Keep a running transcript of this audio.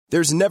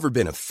There's never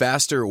been a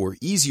faster or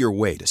easier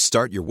way to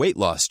start your weight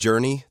loss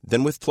journey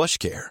than with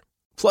PlushCare.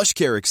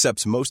 PlushCare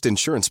accepts most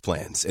insurance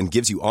plans and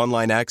gives you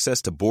online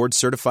access to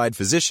board-certified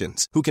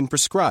physicians who can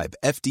prescribe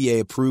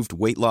FDA-approved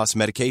weight loss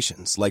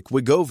medications like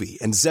Wegovy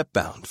and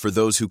Zepbound for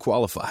those who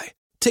qualify.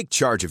 Take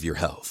charge of your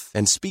health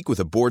and speak with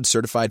a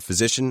board-certified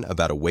physician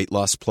about a weight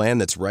loss plan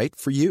that's right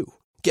for you.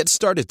 Get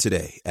started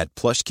today at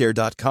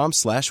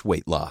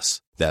plushcare.com/weight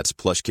loss. That's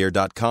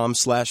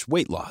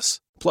plushcare.com/weight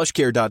loss.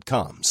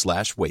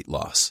 plushcare.com/weight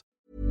loss.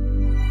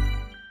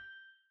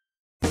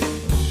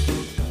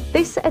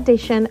 This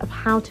edition of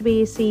How to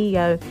Be a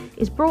CEO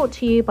is brought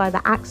to you by the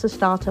AXA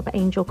Startup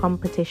Angel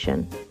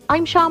Competition.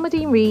 I'm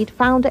Sharmadean Reed,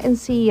 founder and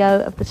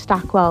CEO of the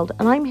Stack World,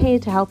 and I'm here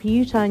to help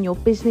you turn your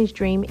business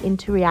dream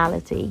into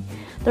reality.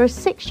 There are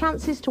 6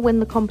 chances to win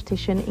the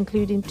competition,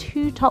 including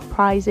 2 top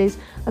prizes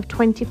of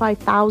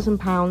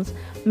 £25,000,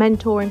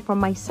 mentoring from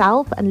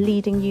myself and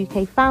leading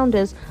UK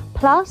founders,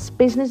 plus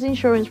business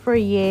insurance for a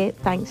year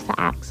thanks to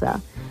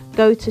AXA.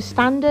 Go to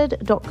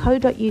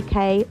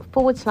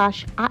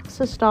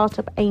standard.co.uk/AXA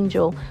Startup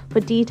Angel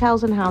for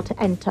details on how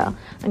to enter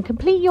and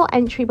complete your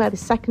entry by the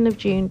 2nd of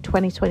June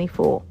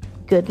 2024.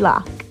 Good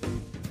luck.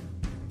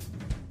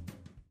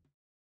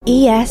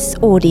 ES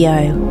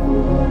Audio.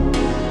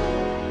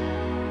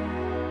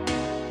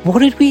 What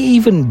did we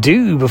even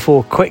do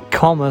before quick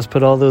commerce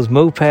put all those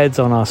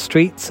mopeds on our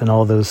streets and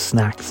all those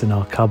snacks in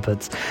our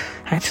cupboards?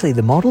 Actually,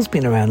 the model's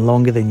been around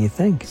longer than you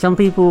think. Some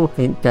people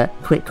think that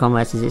quick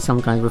commerce, as it's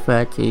sometimes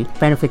referred to,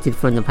 benefited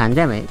from the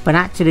pandemic. But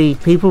actually,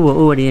 people were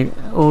already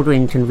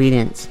ordering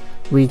convenience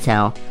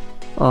retail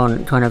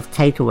on kind of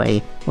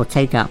takeaway or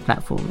takeout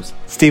platforms.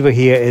 Steve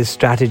here is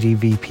Strategy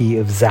VP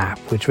of Zapp,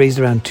 which raised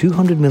around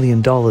 $200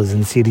 million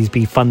in Series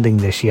B funding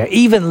this year.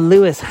 Even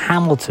Lewis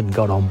Hamilton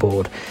got on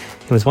board.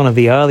 He was one of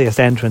the earliest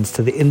entrants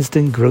to the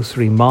instant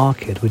grocery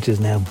market, which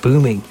is now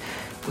booming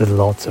with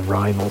lots of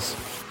rivals.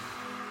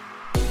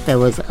 There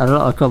was a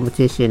lot of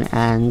competition,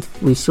 and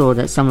we saw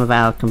that some of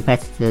our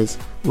competitors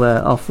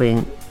were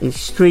offering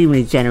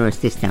extremely generous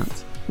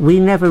discounts. We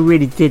never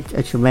really did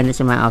a tremendous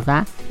amount of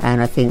that,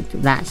 and I think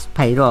that's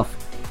paid off,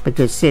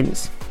 because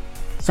since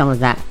some of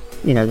that,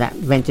 that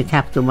venture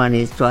capital money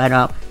is dried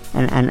up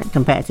and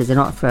competitors are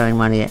not throwing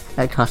money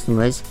at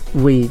customers,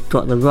 we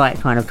got the right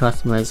kind of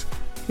customers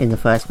in the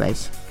first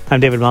place. I'm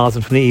David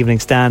Marsden from the Evening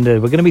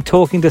Standard. We're going to be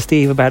talking to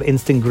Steve about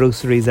instant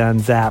groceries and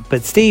Zapp.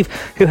 But Steve,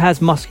 who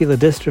has muscular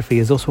dystrophy,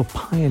 is also a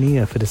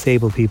pioneer for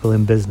disabled people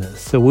in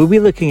business. So we'll be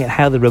looking at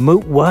how the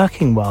remote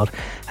working world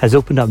has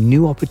opened up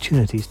new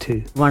opportunities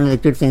too. One of the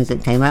good things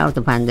that came out of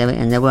the pandemic,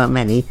 and there weren't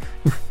many,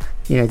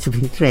 to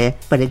be clear,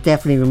 but it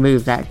definitely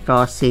removed that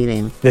glass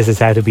ceiling. This is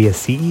How to Be a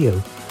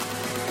CEO.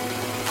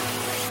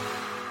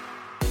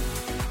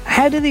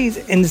 How do these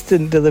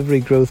instant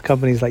delivery growth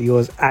companies like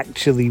yours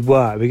actually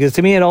work? Because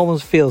to me, it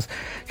almost feels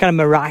kind of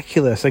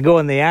miraculous. I go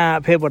on the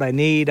app, hit what I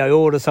need, I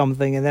order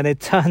something, and then it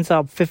turns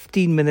up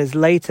 15 minutes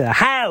later.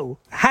 How?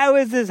 How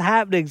is this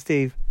happening,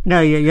 Steve?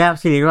 No, you're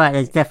absolutely right.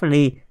 There's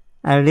definitely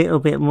a little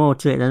bit more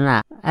to it than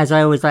that. As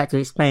I always like to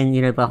explain,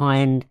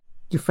 behind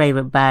your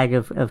favourite bag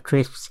of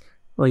crisps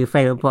or your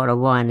favourite bottle of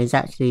wine is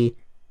actually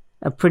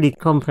a pretty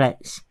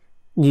complex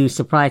new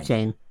supply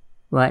chain,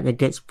 right, that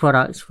gets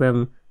products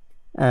from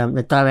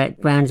the direct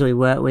brands we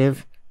work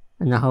with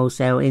and the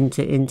wholesale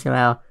into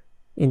our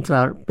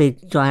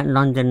big giant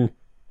London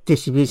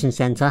distribution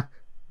centre,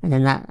 and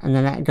then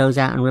that goes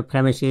out and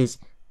replenishes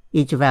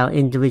each of our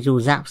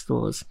individual Zapp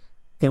stores. I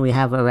think we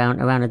have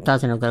around a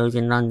dozen of those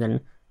in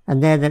London,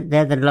 and they're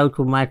the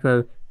local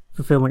micro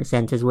fulfillment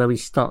centres where we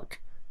stock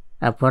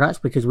our products,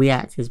 because we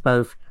act as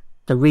both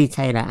the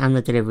retailer and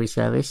the delivery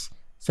service.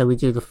 So we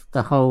do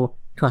the whole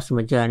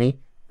customer journey,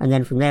 and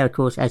then from there, of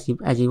course, as you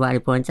rightly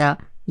point out,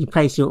 you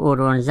place your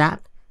order on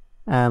Zapp,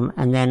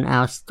 and then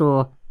our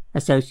store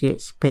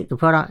associates pick the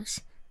products,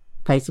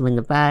 place them in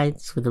the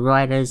bags for the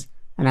riders,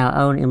 and our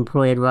own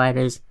employed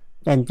riders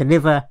then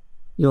deliver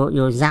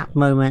your Zapp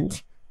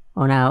moment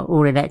on our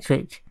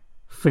all-electric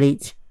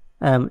fleet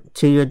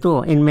to your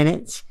door in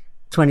minutes,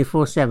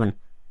 24/7.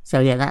 So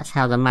yeah, that's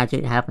how the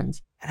magic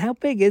happens. And how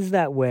big is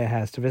that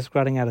warehouse? To risk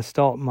running out of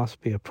stock must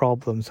be a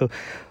problem. So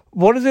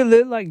what does it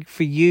look like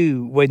for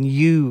you when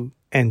you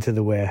enter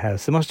the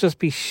warehouse? There must just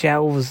be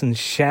shelves and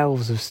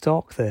shelves of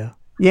stock there.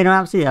 Yeah, no,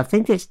 absolutely. I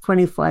think it's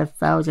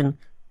 25,000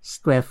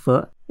 square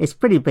foot. It's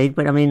pretty big,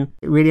 but it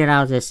really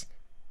allows us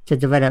to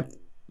develop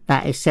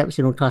that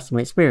exceptional customer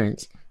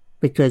experience,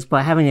 because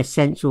by having a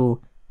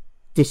central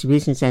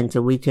distribution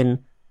center, we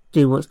can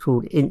do what's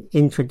called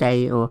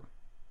intraday or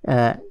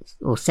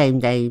same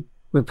day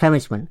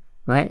replenishment,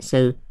 right?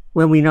 So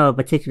when we know a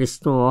particular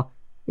store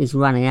is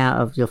running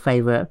out of your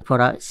favorite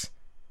products,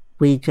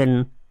 we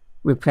can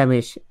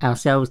replenish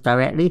ourselves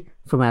directly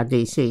from our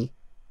DC.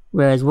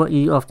 Whereas what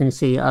you often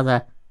see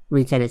other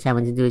retailers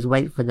having to do is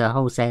wait for the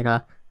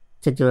wholesaler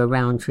to do a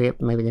round trip,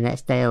 maybe the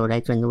next day or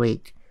later in the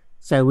week.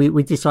 So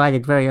we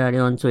decided very early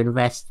on to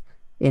invest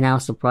in our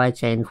supply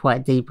chain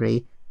quite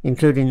deeply,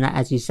 including that,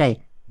 as you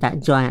say,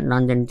 that giant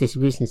London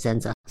distribution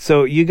centre.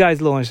 So you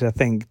guys launched, I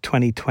think,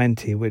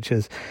 2020, which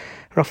is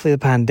roughly the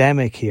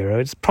pandemic era.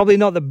 It's probably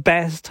not the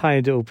best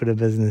time to open a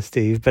business,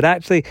 Steve, but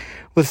actually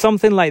with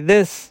something like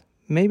this,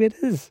 maybe it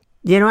is.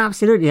 Yeah, no,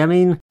 absolutely. I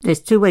mean,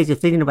 there's two ways of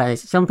thinking about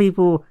this. Some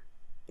people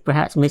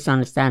perhaps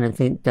misunderstand and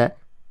think that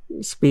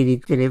speedy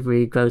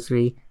delivery,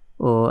 grocery,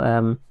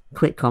 or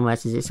quick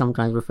commerce, as it's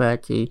sometimes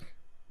referred to,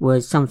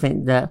 was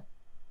something that,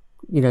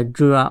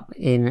 drew up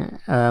in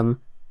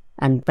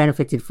and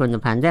benefited from the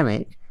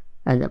pandemic,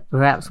 and that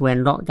perhaps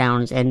when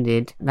lockdowns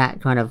ended,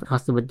 that kind of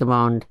customer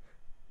demand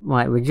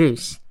might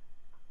reduce.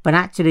 But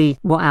actually,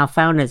 what our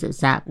founders at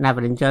Zapp,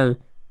 Navid and Joe,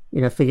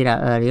 figured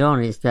out early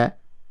on is that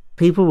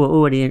people were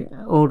already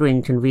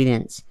ordering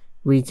convenience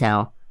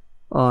retail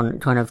on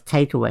kind of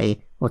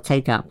takeaway or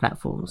takeout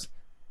platforms,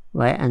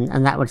 right?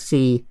 And that would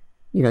see,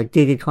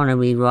 gig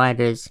economy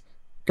riders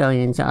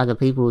going into other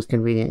people's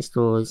convenience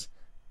stores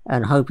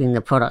and hoping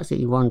the products that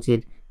you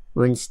wanted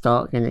were in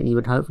stock and that you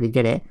would hopefully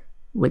get it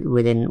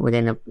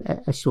within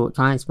a short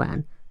time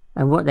span.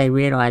 And what they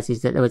realized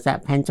is that there was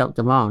that pent-up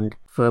demand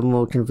for a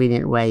more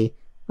convenient way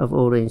of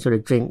ordering sort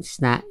of drinks,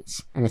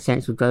 snacks, and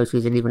essential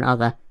groceries and even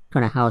other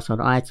kind of household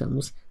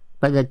items.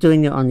 But that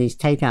doing it on these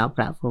takeout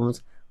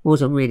platforms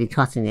wasn't really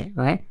cutting it,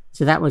 right?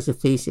 So that was the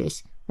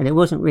thesis. And it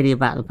wasn't really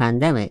about the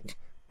pandemic.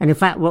 And in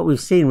fact, what we've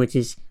seen, which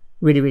is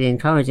really, really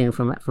encouraging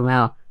from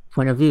our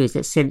point of view, is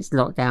that since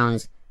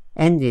lockdowns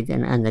ended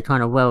and the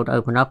kind of world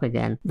opened up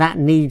again, that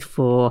need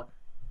for,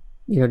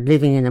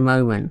 living in the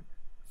moment,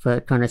 for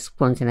kind of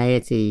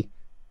spontaneity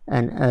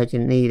and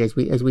urgent need as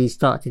we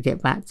start to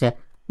get back to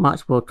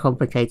much more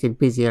complicated,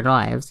 busier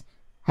lives,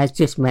 has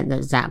just meant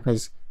that Zapp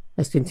has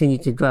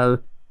continued to grow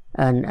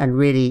and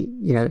really,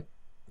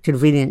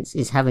 convenience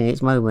is having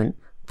its moment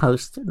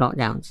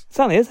post-lockdowns. It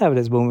certainly is having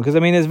its moment because,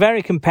 there's a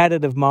very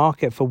competitive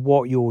market for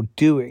what you're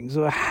doing.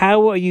 So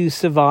how are you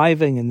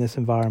surviving in this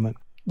environment?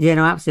 Yeah,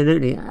 no,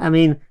 absolutely. At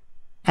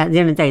the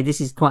end of the day,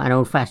 this is quite an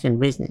old-fashioned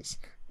business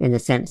in the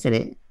sense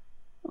that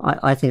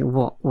I think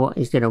what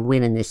is going to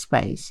win in this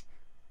space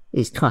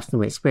is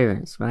customer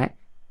experience, right?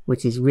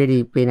 Which is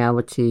really being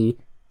able to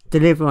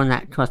deliver on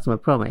that customer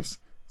promise.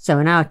 So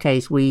in our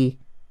case,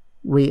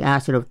 our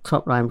sort of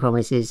top line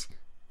promise is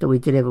that we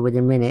deliver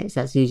within minutes.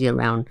 That's usually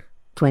around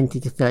 20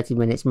 to 30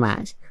 minutes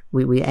max.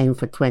 We aim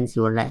for 20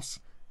 or less.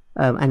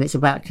 And it's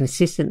about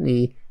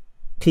consistently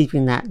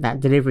keeping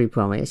that delivery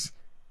promise,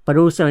 but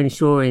also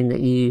ensuring that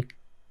you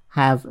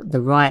have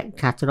the right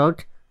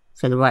catalogue,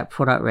 so the right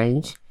product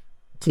range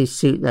to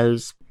suit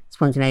those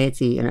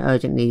spontaneity and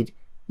urgent need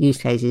use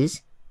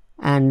cases,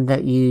 and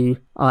that you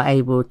are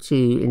able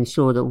to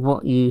ensure that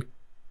what you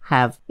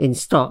have in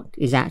stock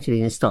is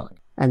actually in stock.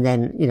 And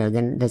then,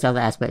 then there's other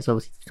aspects,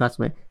 obviously, to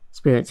customer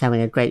experience,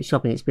 having a great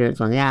shopping experience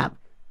on the app,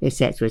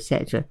 etc.,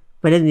 etc.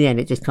 But in the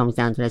end, it just comes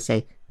down to, let's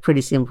say,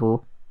 pretty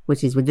simple,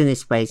 which is within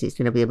this space, it's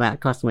going to be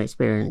about customer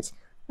experience.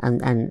 And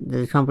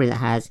the company that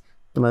has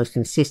the most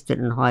consistent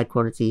and high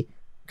quality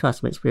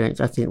customer experience,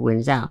 I think,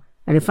 wins out.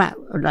 And in fact,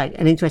 like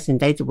an interesting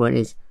data point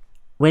is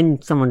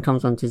when someone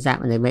comes onto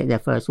Zapp and they make their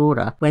first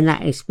order, when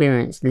that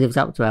experience lives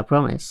up to our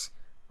promise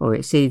or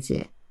exceeds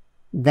it,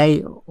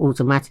 they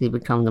automatically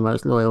become the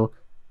most loyal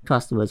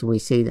customers, and we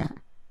see that.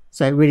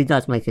 So it really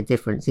does make a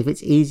difference. If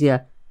it's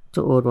easier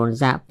to order on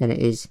Zapp than it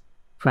is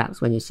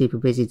perhaps when you're super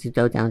busy to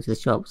go down to the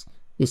shops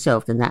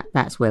yourself, then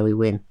that's where we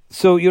win.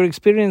 So you're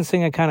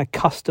experiencing a kind of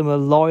customer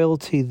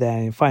loyalty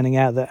there, finding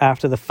out that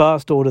after the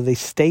first order they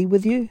stay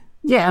with you?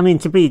 Yeah,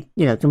 to be,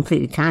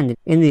 completely candid,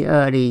 in the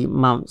early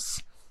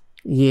months,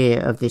 year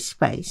of this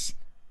space,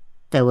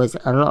 there was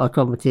a lot of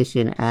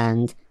competition,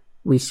 and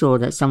we saw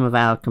that some of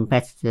our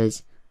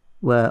competitors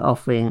were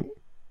offering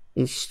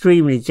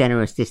extremely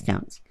generous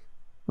discounts,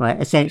 right?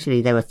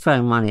 Essentially, they were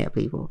throwing money at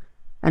people.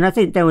 And I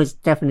think there was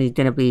definitely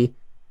going to be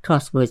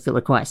customers that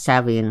were quite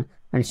savvy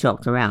and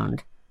shopped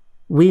around.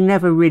 We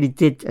never really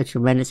did a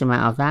tremendous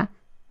amount of that.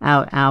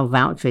 Our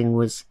vouchering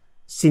was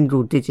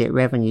single-digit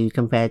revenue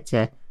compared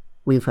to,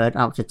 we've heard,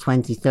 up to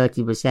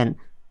 20-30%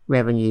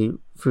 revenue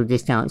through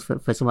discounts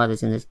for some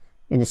others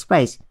in the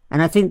space.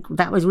 And I think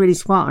that was really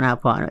smart on our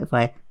part, if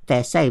I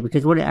dare say,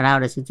 because what it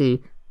allowed us to do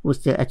was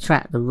to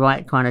attract the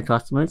right kind of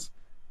customers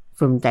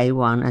from day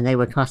one. And they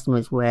were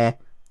customers where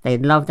they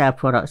loved our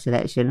product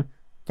selection,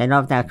 they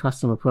loved our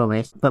customer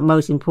promise, but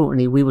most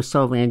importantly, we were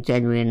solving a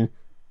genuine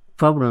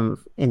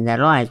problem in their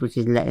lives, which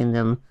is letting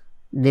them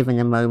live in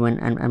the moment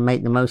and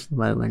make the most of the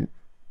moment.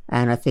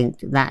 And I think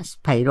that's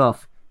paid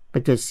off,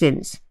 because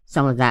since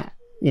some of that,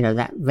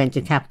 that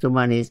venture capital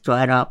money is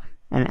dried up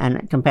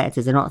and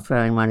competitors are not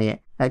throwing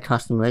money at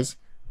customers,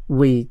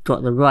 we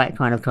got the right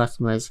kind of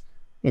customers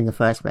in the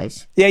first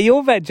place. Yeah,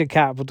 your venture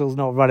capital's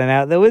not running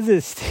out though, is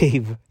it,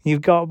 Steve?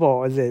 You've got,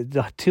 what is it,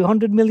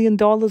 $200 million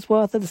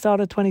worth at the start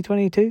of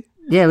 2022?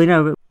 Yeah,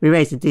 we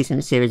raised a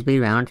decent Series B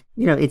round.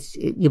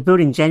 You're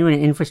building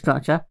genuine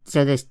infrastructure,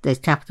 so there's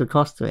capital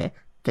cost to it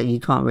that you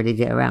can't really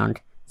get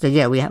around. So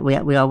yeah, we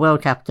are well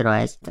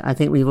capitalized. I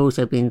think we've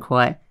also been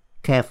quite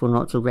careful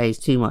not to raise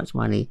too much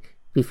money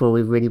before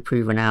we've really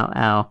proven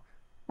out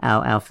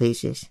our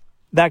thesis.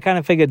 That kind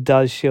of figure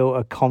does show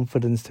a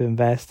confidence to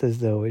investors,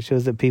 though. It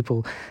shows that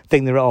people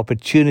think there are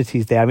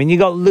opportunities there. I mean, you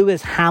got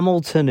Lewis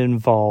Hamilton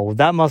involved.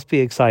 That must be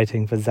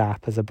exciting for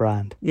Zapp as a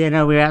brand. Yeah,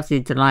 no, we're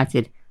absolutely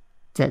delighted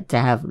to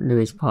have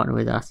Lewis partner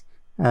with us.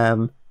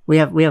 We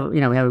have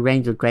a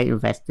range of great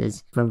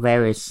investors from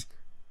various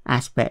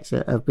aspects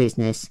of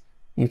business,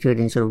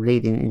 including sort of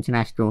leading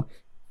international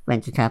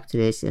venture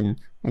capitalists and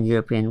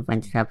European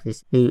venture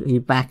capitalists who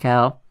back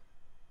our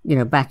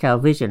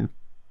vision,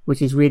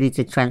 which is really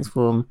to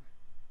transform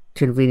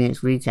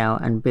convenience retail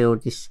and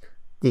build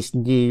this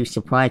new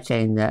supply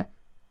chain that,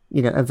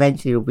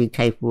 eventually will be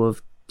capable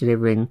of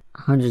delivering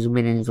hundreds of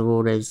millions of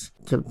orders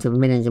to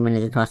millions and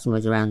millions of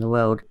customers around the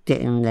world,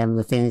 getting them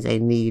the things they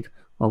need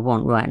or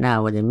want right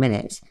now within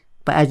minutes.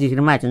 But as you can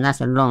imagine,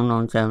 that's a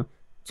long-term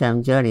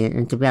journey,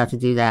 and to be able to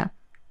do that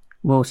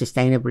more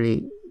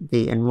sustainably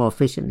and more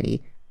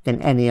efficiently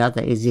than any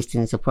other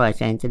existing supply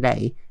chain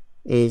today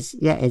is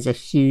a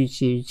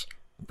huge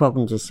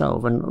problem to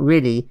solve. And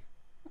really,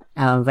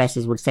 our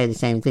investors would say the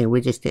same thing.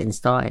 We're just getting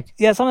started.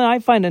 Yeah, something I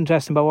find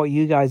interesting about what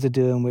you guys are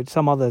doing, which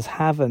some others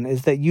haven't,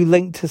 is that you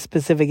link to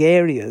specific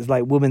areas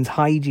like women's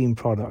hygiene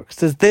products.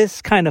 Does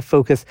this kind of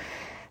focus,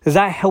 does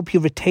that help you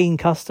retain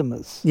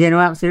customers? Yeah, no,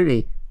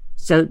 absolutely.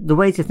 So the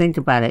way to think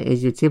about it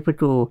is your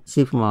typical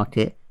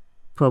supermarket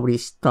probably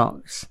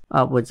stocks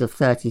upwards of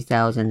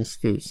 30,000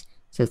 SKUs,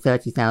 so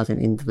 30,000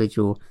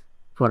 individual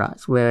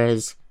products,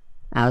 whereas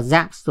our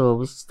Zapp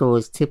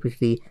stores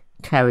typically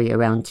carry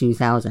around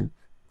 2,000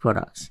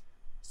 products.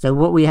 So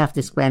what we have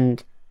to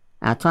spend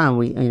our time,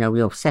 we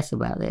obsess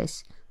about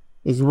this,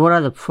 is what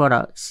are the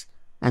products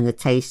and the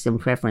tastes and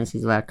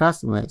preferences of our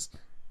customers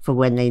for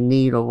when they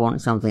need or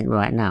want something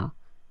right now.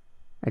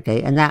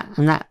 Okay, and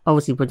that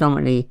obviously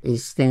predominantly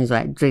is things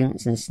like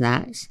drinks and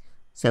snacks.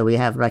 So we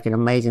have like an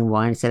amazing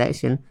wine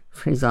selection,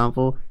 for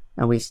example,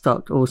 and we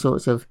stocked all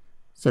sorts of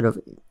sort of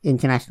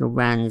international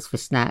brands for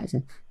snacks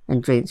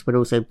and drinks, but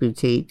also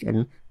boutique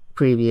and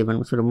premium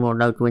and sort of more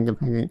local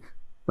independent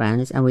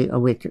brands. And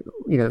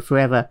we're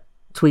forever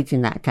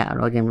tweaking that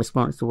catalogue in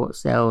response to what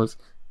sells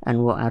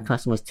and what our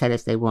customers tell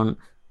us they want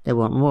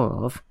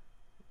more of.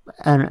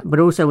 But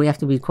also we have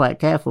to be quite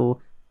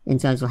careful in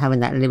terms of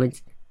having that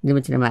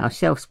limited amount of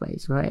shelf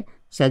space, right?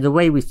 So the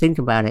way we think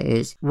about it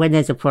is when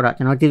there's a product,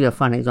 and I'll give you a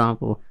fun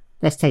example.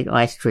 Let's take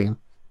ice cream,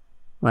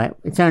 right?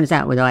 It turns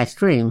out with ice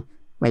cream,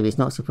 maybe it's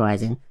not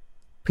surprising,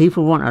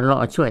 people want a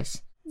lot of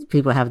choice.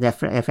 People have their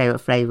favorite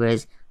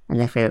flavors and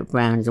their favorite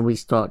brands, and we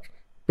stock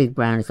big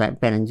brands like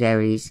Ben &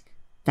 Jerry's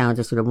down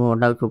to sort of more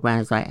local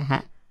brands like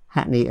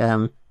Hackney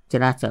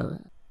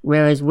Gelato.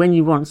 Whereas when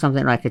you want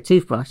something like a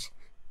toothbrush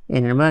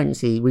in an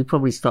emergency, we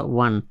probably stock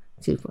one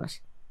toothbrush,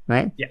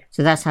 right? Yeah.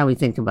 So that's how we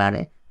think about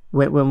it.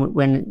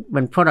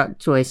 When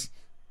product choice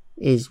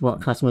is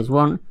what customers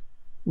want,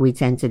 we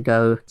tend to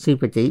go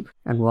super deep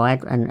and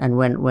wide, and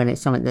when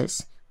it's something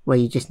that's where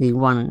you just need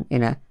one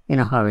in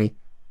a hurry,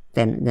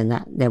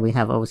 then we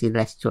have obviously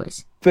less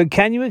choice. But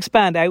can you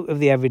expand out of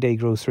the everyday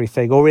grocery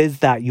thing, or is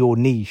that your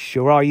niche,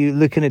 or are you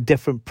looking at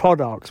different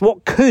products?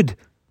 What could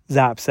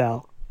Zapp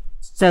sell?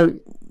 So,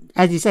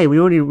 as you say, we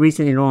already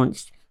recently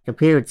launched a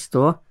period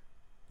store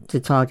to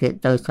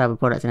target those type of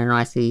products in a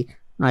nice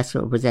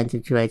sort of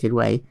presented, curated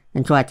way,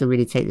 and try to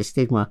really take the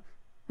stigma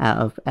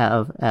out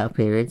of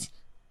periods.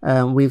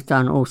 We've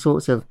done all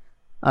sorts of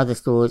other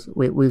stores.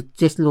 We've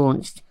just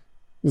launched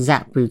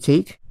Zapp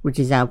Boutique, which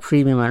is our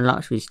premium and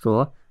luxury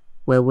store,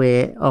 where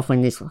we're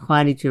offering this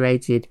highly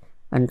curated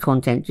and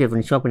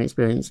content-driven shopping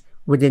experience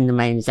within the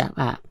main Zapp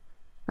app.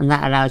 And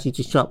that allows you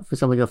to shop for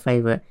some of your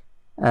favourite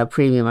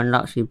premium and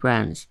luxury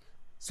brands.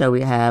 So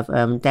we have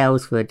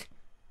Dalesford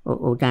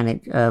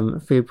organic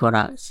food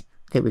products.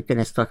 I think we're going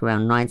to stock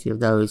around 90 of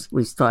those.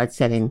 We started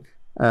selling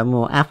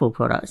more Apple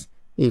products,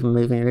 even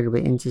moving a little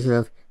bit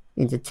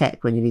into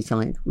tech when you need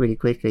something really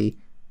quickly.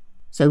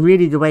 So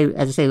really the way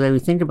we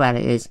think about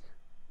it is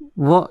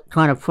what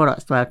kind of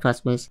products do our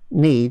customers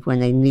need when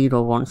they need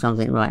or want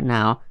something right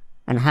now,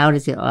 and how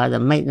does it either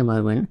make the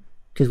moment,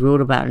 because we're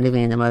all about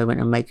living in the moment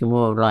and making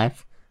more of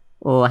life,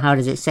 or how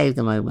does it save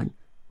the moment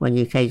when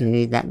you occasionally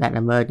need that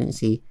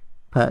emergency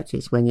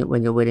purchase, when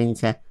you're willing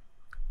to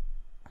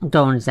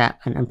go on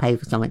Zapp and pay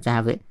for something to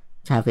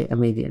have it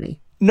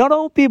immediately. Not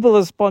all people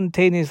are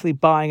spontaneously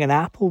buying an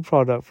Apple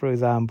product, for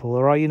example,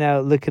 or are you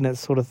now looking at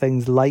sort of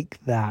things like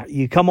that?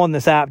 You come on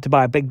this app to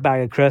buy a big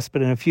bag of crisps,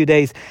 but in a few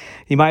days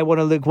you might want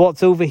to look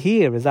what's over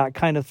here. Is that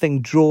kind of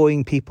thing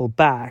drawing people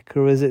back,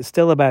 or is it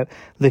still about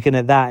looking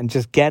at that and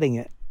just getting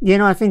it?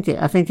 I think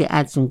it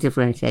adds some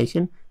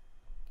differentiation.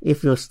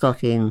 If you're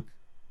stocking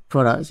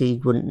products that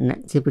you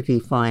wouldn't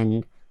typically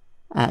find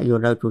at your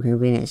local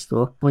convenience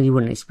store, well, you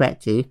wouldn't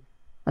expect to,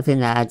 I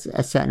think that adds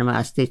a certain amount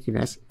of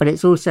stickiness. But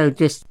it's also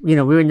just,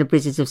 we're in the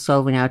business of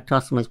solving our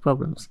customers'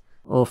 problems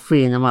or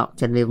freeing them up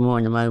to live more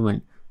in the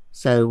moment.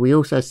 So we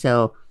also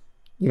sell,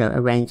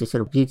 a range of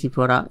sort of beauty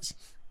products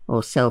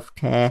or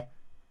self-care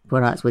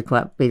products. We're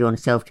quite big on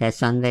self-care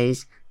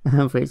Sundays,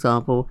 for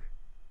example.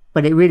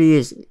 But it really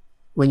is,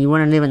 when you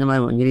want to live in the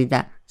moment, when you need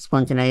that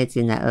spontaneity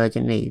and that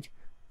urgent need,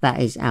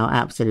 that is our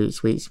absolute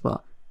sweet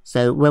spot.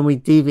 So when we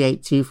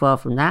deviate too far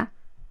from that,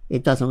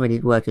 it doesn't really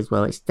work as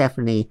well. It's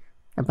definitely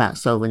about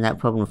solving that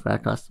problem for our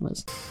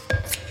customers.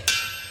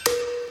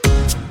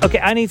 Okay,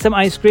 I need some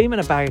ice cream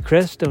and a bag of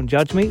crisps, don't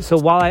judge me. So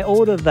while I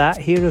order that,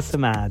 here are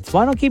some ads.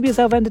 Why not keep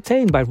yourself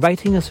entertained by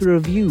writing us a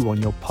review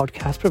on your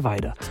podcast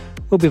provider?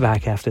 We'll be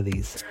back after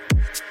these.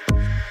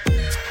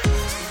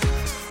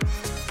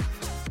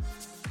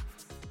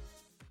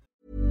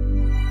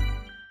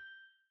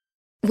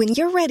 When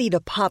you're ready to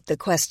pop the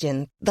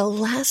question, the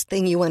last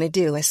thing you want to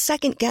do is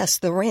second-guess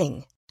the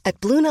ring.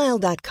 At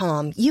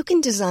BlueNile.com, you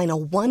can design a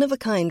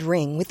one-of-a-kind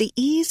ring with the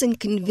ease and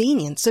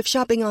convenience of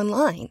shopping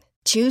online.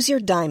 Choose your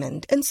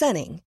diamond and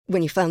setting.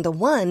 When you find the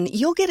one,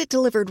 you'll get it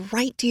delivered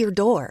right to your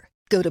door.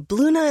 Go to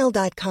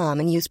BlueNile.com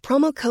and use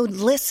promo code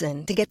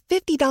LISTEN to get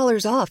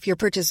 $50 off your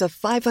purchase of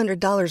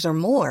 $500 or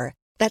more.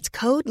 That's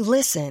code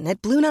LISTEN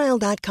at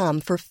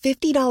BlueNile.com for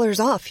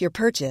 $50 off your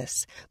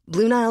purchase.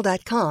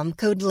 BlueNile.com,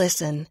 code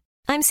LISTEN.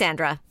 I'm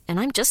Sandra, and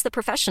I'm just the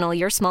professional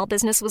your small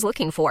business was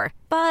looking for.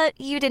 But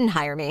you didn't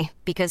hire me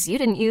because you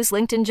didn't use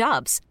LinkedIn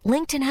Jobs.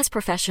 LinkedIn has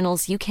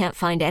professionals you can't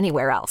find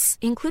anywhere else,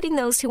 including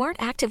those who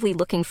aren't actively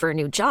looking for a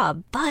new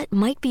job, but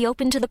might be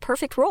open to the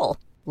perfect role,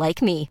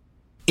 like me.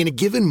 In a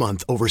given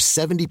month, over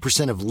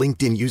 70% of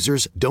LinkedIn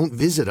users don't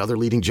visit other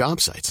leading job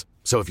sites.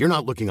 So if you're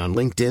not looking on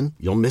LinkedIn,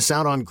 you'll miss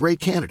out on great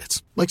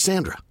candidates like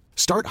Sandra.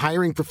 Start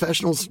hiring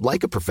professionals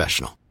like a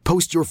professional.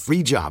 Post your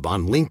free job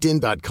on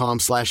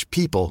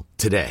linkedin.com/people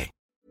today.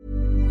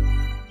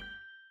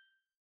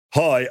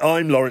 Hi,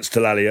 I'm Lawrence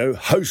Dallaglio,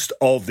 host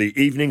of the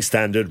Evening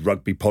Standard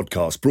Rugby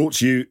Podcast, brought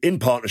to you in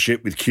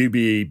partnership with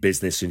QBE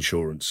Business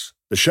Insurance.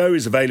 The show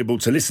is available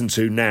to listen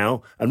to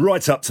now and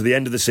right up to the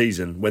end of the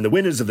season, when the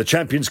winners of the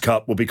Champions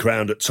Cup will be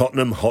crowned at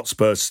Tottenham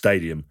Hotspur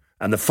Stadium,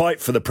 and the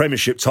fight for the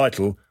Premiership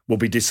title will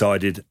be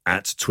decided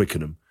at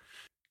Twickenham.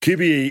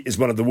 QBE is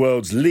one of the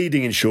world's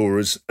leading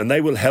insurers, and they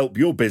will help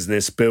your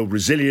business build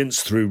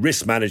resilience through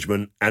risk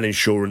management and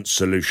insurance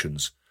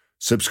solutions.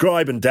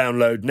 Subscribe and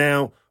download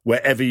now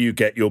wherever you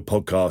get your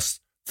podcasts.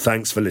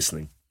 Thanks for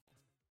listening.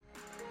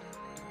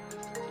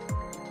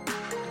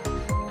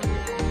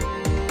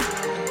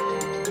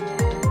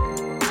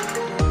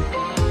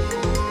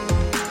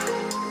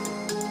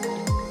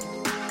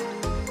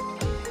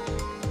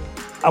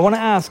 I want to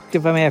ask,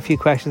 if I may, a few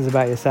questions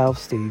about yourself,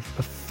 Steve.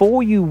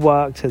 Before you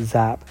worked at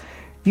Zapp,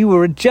 you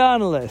were a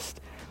journalist.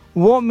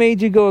 What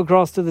made you go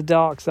across to the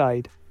dark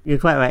side? You're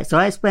quite right. So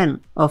I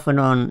spent off and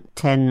on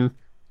 10,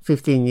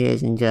 15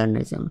 years in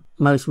journalism.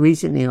 Most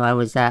recently, I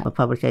was at a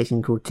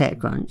publication called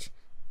TechCrunch,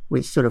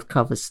 which sort of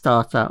covers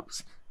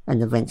startups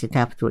and the venture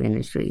capital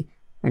industry.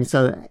 And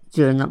so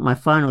during my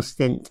final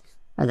stint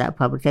at that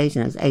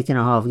publication, it was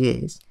 8.5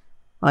 years.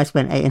 I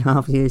spent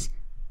 8.5 years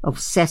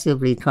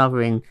obsessively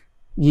covering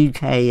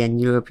UK and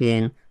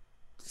European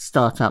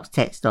startups,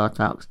 tech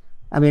startups.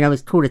 I mean, I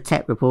was called a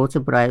tech reporter,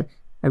 but I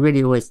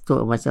really always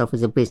thought of myself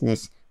as a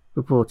business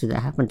reporter that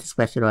happened to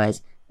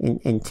specialize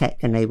in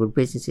tech-enabled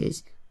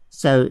businesses.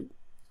 So,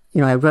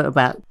 I wrote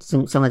about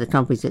some of the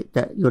companies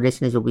that your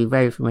listeners will be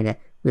very familiar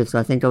with. So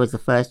I think I was the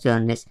first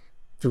journalist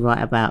to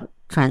write about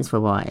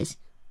TransferWise,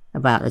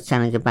 about the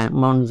challenger bank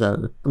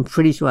Monzo. I'm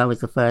pretty sure I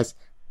was the first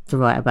to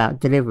write about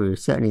Deliveroo,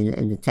 certainly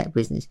in the tech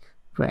business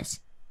press.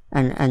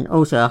 And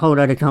also a whole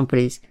lot of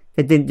companies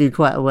that didn't do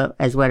quite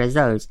as well as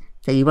those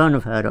that you won't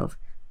have heard of.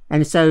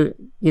 And so,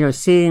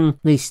 seeing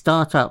these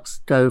startups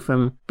go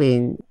from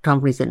being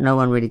companies that no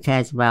one really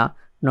cares about,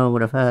 no one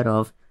would have heard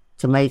of,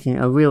 to making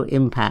a real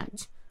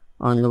impact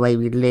on the way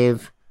we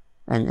live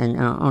and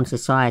on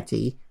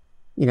society,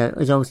 it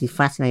was obviously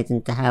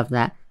fascinating to have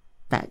that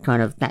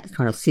kind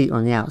of seat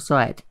on the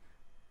outside.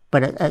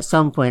 But at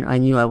some point, I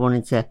knew I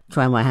wanted to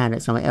try my hand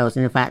at something else.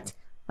 And in fact,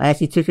 I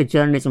actually took a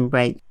journalism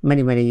break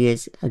many, many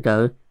years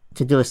ago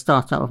to do a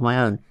startup of my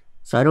own.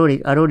 So I'd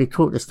already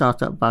caught the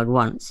startup bug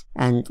once,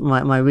 and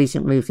my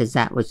recent move to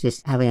Zapp was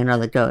just having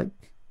another go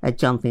at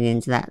jumping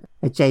into that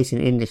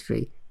adjacent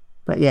industry.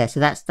 But yeah, so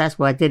that's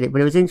why I did it.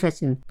 But it was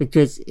interesting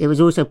because it was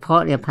also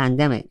partly a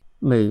pandemic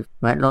move,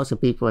 right? Lots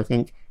of people, I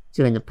think,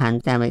 during the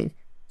pandemic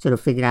sort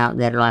of figured out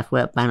their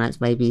life-work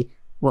balance, maybe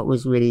what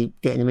was really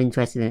getting them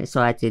interested and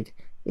excited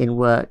in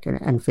work,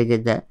 and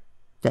figured that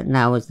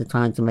now was the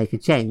time to make a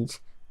change.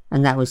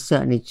 And that was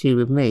certainly true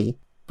with me.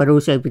 But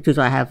also because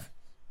I have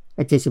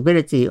a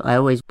disability, I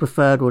always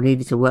preferred or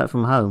needed to work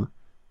from home.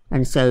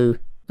 And so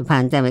the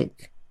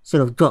pandemic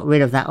sort of got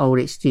rid of that old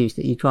excuse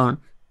that you can't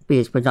be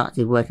as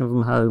productive working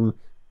from home,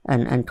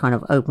 and kind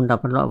of opened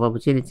up a lot of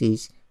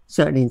opportunities,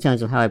 certainly in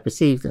terms of how I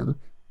perceived them,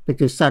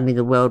 because suddenly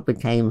the world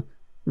became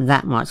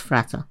that much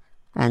flatter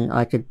and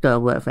I could go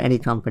and work for any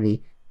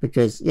company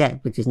because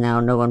now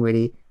no one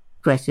really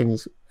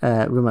questions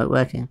remote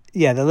working.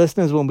 Yeah, the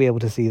listeners won't be able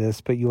to see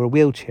this, but you're a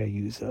wheelchair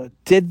user.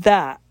 Did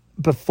that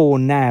before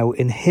now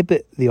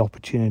inhibit the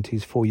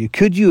opportunities for you?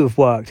 Could you have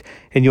worked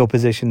in your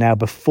position now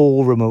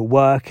before remote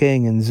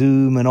working and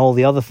Zoom and all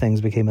the other things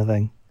became a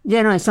thing?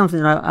 Yeah, no, it's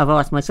something that I've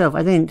asked myself.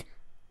 I think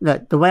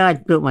that the way I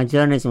built my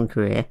journalism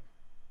career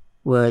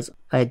was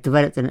I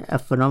developed a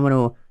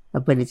phenomenal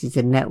ability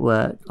to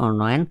network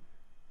online.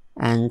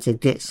 And to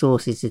get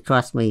sources to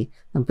trust me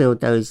and build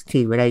those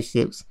key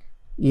relationships,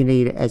 you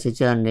need, as a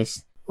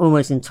journalist,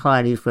 almost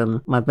entirely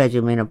from my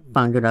bedroom in a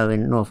bungalow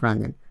in North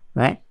London,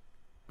 right?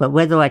 But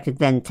whether I could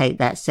then take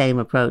that same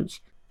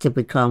approach to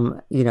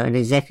become, an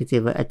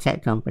executive at a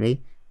tech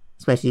company,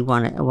 especially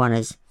one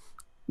as,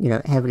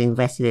 heavily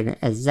invested in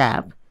as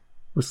Zapp,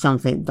 was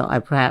something that I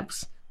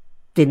perhaps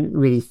didn't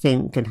really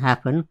think could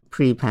happen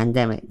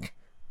pre-pandemic.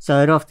 So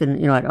I'd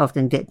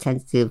often get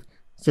tentative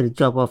sort of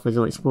job offers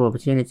or explore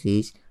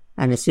opportunities.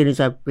 And as soon as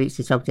I breached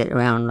the subject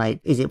around,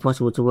 like, is it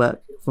possible to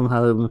work from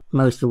home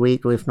most of the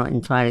week, or if not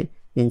entirely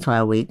the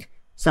entire week,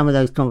 some of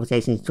those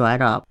conversations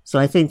dried up. So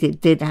I think it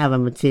did have a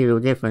material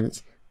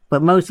difference,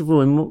 but most of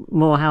all,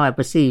 more how I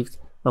perceived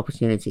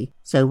opportunity.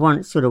 So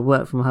once sort of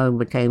work from home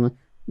became,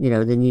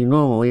 the new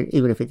normal,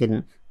 even if it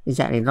didn't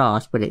exactly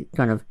last, but it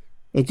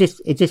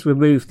just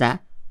removed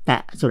that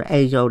sort of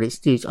age-old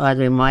excuse,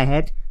 either in my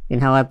head, in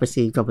how I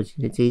perceived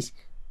opportunities,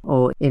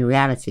 or in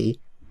reality.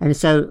 And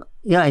so,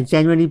 I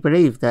genuinely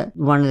believe that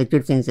one of the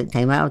good things that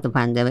came out of the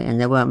pandemic, and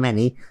there weren't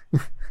many,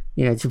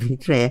 to be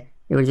clear,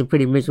 it was a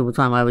pretty miserable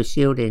time. I was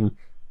shielding,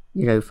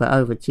 for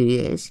over 2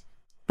 years,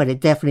 but it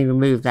definitely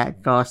removed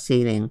that glass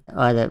ceiling,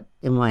 either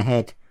in my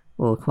head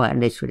or quite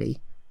literally.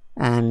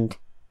 And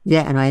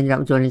I ended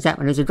up joining Zapp,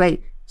 and it was a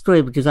great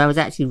story because I was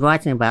actually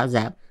writing about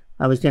Zapp.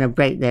 I was going to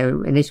break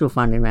their initial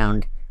funding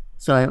round.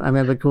 So I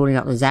remember calling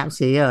up the Zapp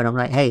CEO, and I'm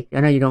like, hey,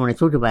 I know you don't want to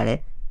talk about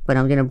it, but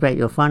I'm going to break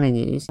your funding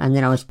news. And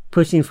then I was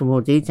pushing for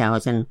more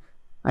details, and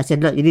I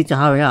said, look, you need to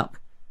hurry up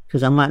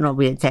because I might not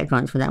be at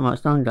TechCrunch for that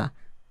much longer.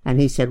 And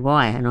he said,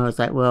 why? And I was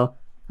like, well,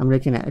 I'm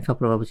looking at a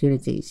couple of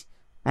opportunities.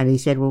 And he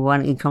said, well, why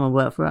don't you come and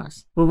work for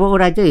us? Well, what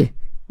would I do?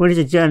 What does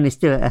a journalist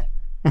do at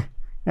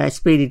a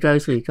speedy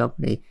grocery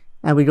company?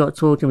 And we got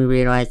talking, we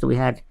realised that we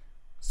had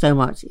so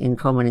much in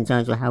common in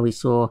terms of how we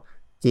saw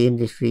the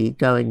industry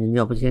going and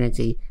the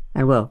opportunity.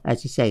 And well,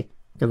 as you say,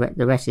 the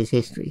rest is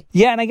history.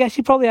 Yeah, and I guess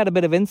you probably had a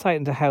bit of insight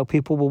into how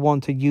people will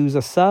want to use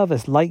a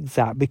service like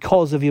Zapp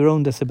because of your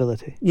own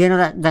disability.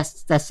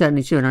 That's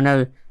certainly true. And I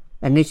know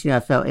initially I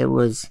felt it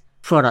was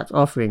product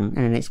offering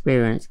and an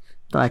experience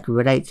that I could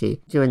relate to.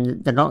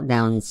 During the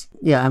lockdowns,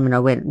 I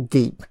went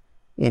deep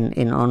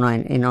in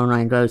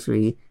online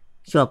grocery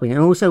shopping, and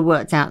also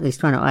worked out this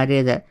kind of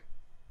idea that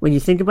when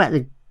you think about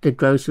the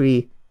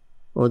grocery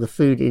or the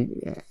food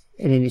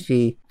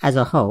industry as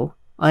a whole,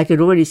 I could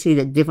already see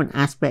that different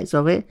aspects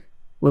of it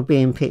were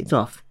being picked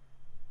off,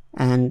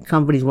 and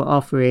companies were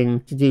offering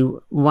to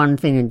do one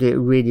thing and do it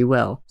really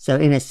well. So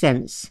in a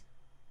sense,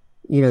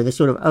 the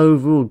sort of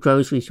overall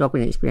grocery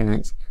shopping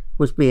experience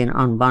was being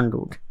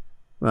unbundled,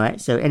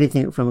 right? So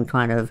anything from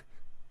kind of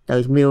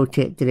those meal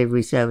kit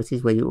delivery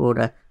services where you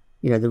order,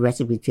 the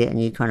recipe kit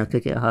and you kind of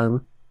cook it at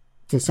home,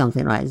 to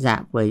something like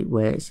Zapp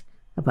where it's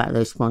about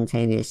those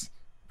spontaneous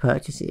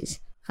purchases.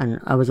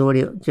 And I was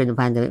already, during the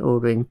pandemic,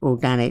 ordering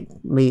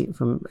organic meat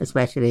from a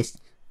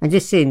specialist, and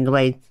just seeing the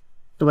way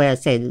I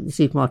say that the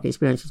supermarket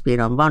experience was being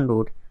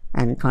unbundled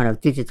and kind of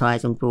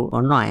digitized and brought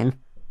online,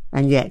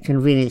 and yet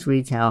convenience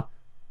retail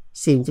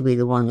seemed to be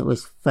the one that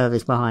was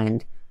furthest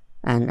behind,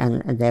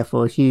 and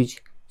therefore a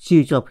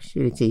huge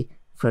opportunity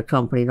for a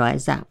company like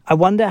Zapp. I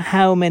wonder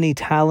how many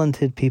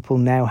talented people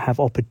now have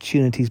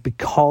opportunities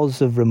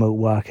because of remote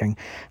working.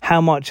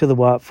 How much of the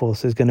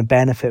workforce is going to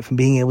benefit from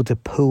being able to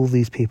pull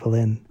these people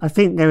in? I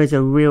think there is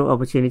a real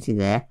opportunity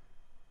there.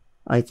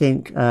 I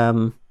think,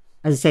 as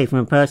I say, from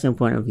a personal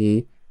point of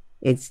view,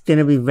 it's going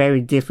to be very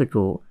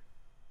difficult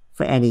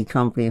for any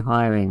company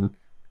hiring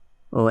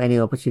or any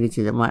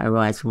opportunity that might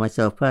arise for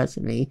myself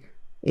personally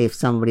if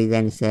somebody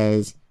then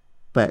says,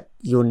 but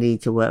your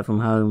need to work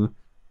from home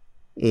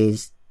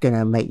is going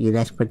to make you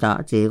less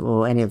productive,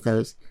 or any of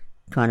those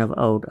kind of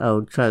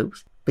old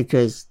tropes.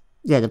 Because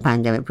the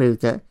pandemic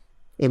proved that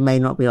it may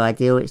not be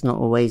ideal. It's not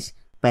always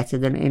better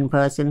than in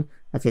person.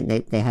 I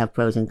think they have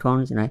pros and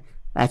cons, and I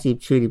actually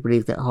truly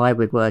believe that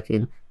hybrid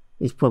working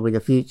is probably the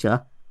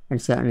future. And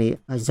certainly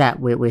at Zapp,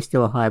 we're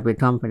still a hybrid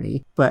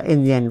company. But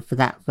in the end, for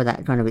that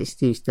kind of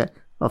excuse that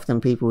often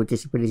people with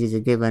disabilities are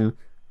given,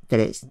 that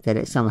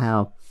it's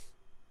somehow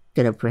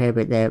going to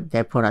prohibit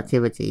their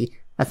productivity,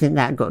 I think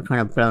that got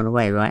kind of blown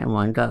away right in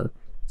one go.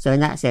 So in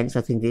that sense,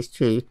 I think it's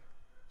true.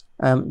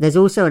 There's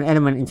also an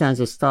element in terms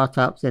of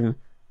startups and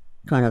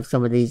kind of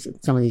some of these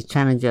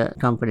challenger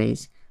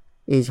companies,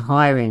 is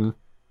hiring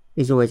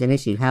is always an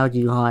issue. How do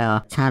you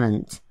hire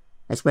talent,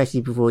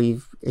 especially before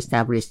you've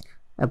established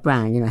a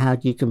brand? How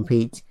do you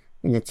compete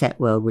in the tech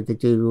world with the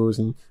Googles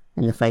and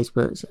the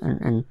Facebooks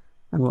and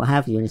what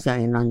have you? And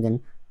certainly in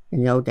London,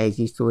 in the old days,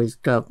 you used to always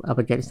go up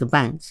against the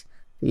banks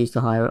that used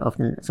to hire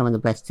often some of the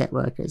best tech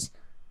workers.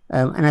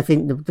 And I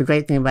think the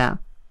great thing about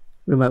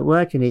remote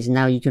working is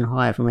now you can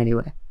hire from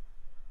anywhere,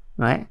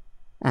 right?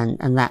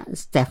 And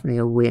that's definitely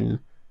a win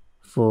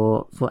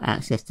for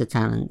access to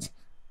talent.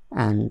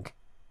 And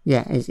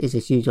it's a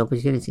huge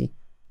opportunity.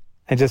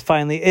 And just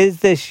finally,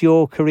 is this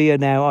your career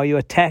now? Are you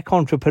a tech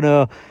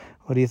entrepreneur?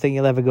 Or do you think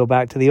you'll ever go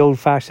back to the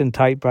old-fashioned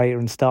typewriter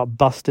and start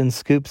busting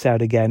scoops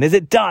out again? Is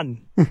it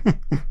done?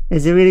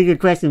 It's a really good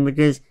question,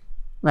 because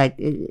Like,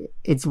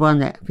 it's one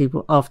that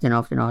people often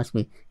ask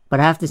me. But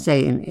I have to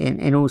say,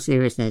 in all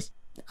seriousness,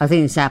 I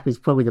think Zapp is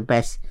probably the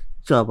best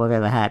job I've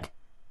ever had.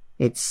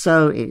 It's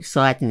so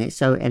exciting, it's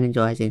so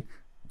energizing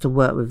to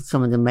work with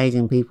some of the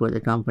amazing people at the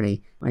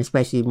company, and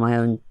especially my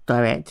own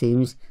direct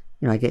teams.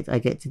 You know, I get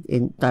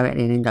to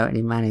directly and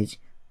indirectly manage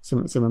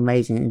some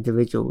amazing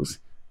individuals.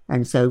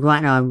 And so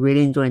right now I'm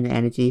really enjoying the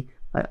energy.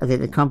 I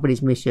think the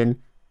company's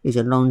mission is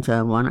a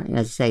long-term one.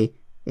 As I say,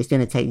 it's going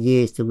to take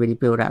years to really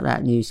build out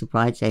that new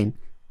supply chain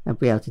and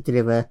be able to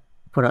deliver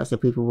products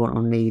that people want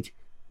or need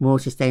more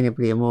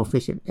sustainably and more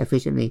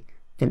efficiently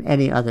than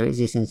any other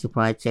existing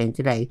supply chain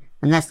today.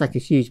 And that's like a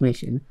huge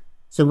mission.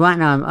 So right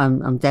now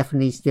I'm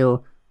definitely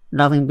still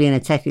loving being a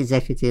tech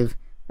executive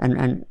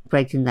and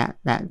breaking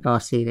that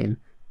glass ceiling.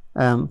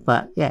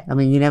 But yeah, I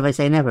mean, you never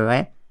say never,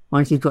 right?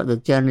 Once you've got the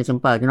journalism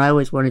bug, and I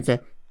always wanted to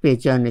be a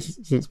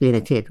journalist since being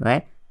a kid,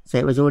 right? So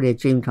it was already a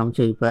dream come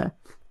true. But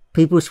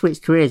people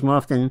switch careers more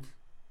often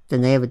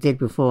than they ever did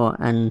before,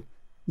 and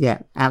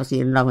yeah,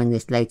 absolutely loving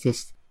this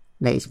latest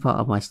part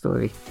of my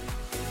story.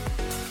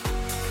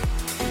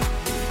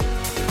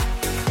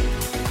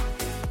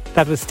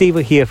 That was Steve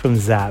here from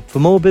Zapp. For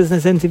more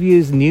business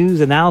interviews,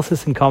 news,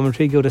 analysis and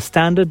commentary, go to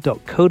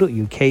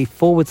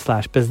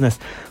standard.co.uk/business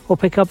or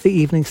pick up the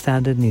Evening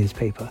Standard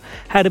newspaper.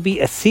 How to be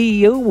a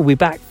CEO will be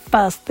back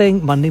first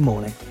thing Monday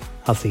morning.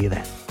 I'll see you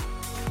then.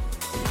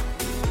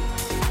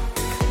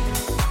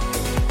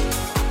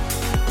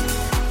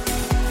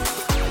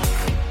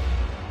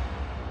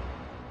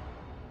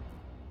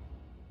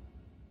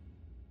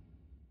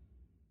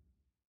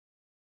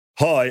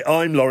 Hi,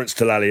 I'm Lawrence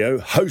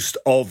Dallaglio, host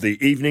of the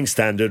Evening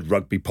Standard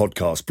Rugby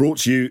Podcast, brought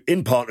to you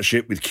in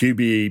partnership with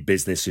QBE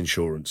Business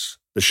Insurance.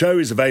 The show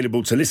is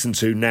available to listen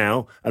to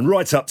now and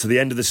right up to the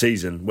end of the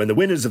season, when the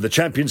winners of the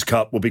Champions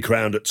Cup will be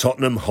crowned at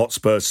Tottenham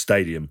Hotspur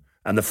Stadium,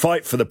 and the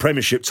fight for the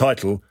Premiership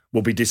title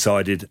will be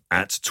decided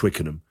at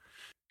Twickenham.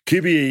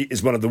 QBE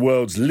is one of the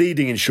world's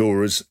leading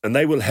insurers, and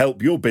they will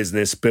help your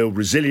business build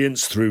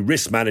resilience through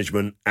risk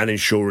management and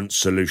insurance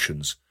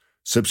solutions.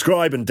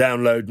 Subscribe and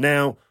download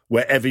now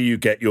wherever you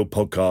get your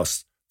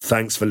podcasts.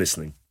 Thanks for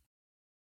listening.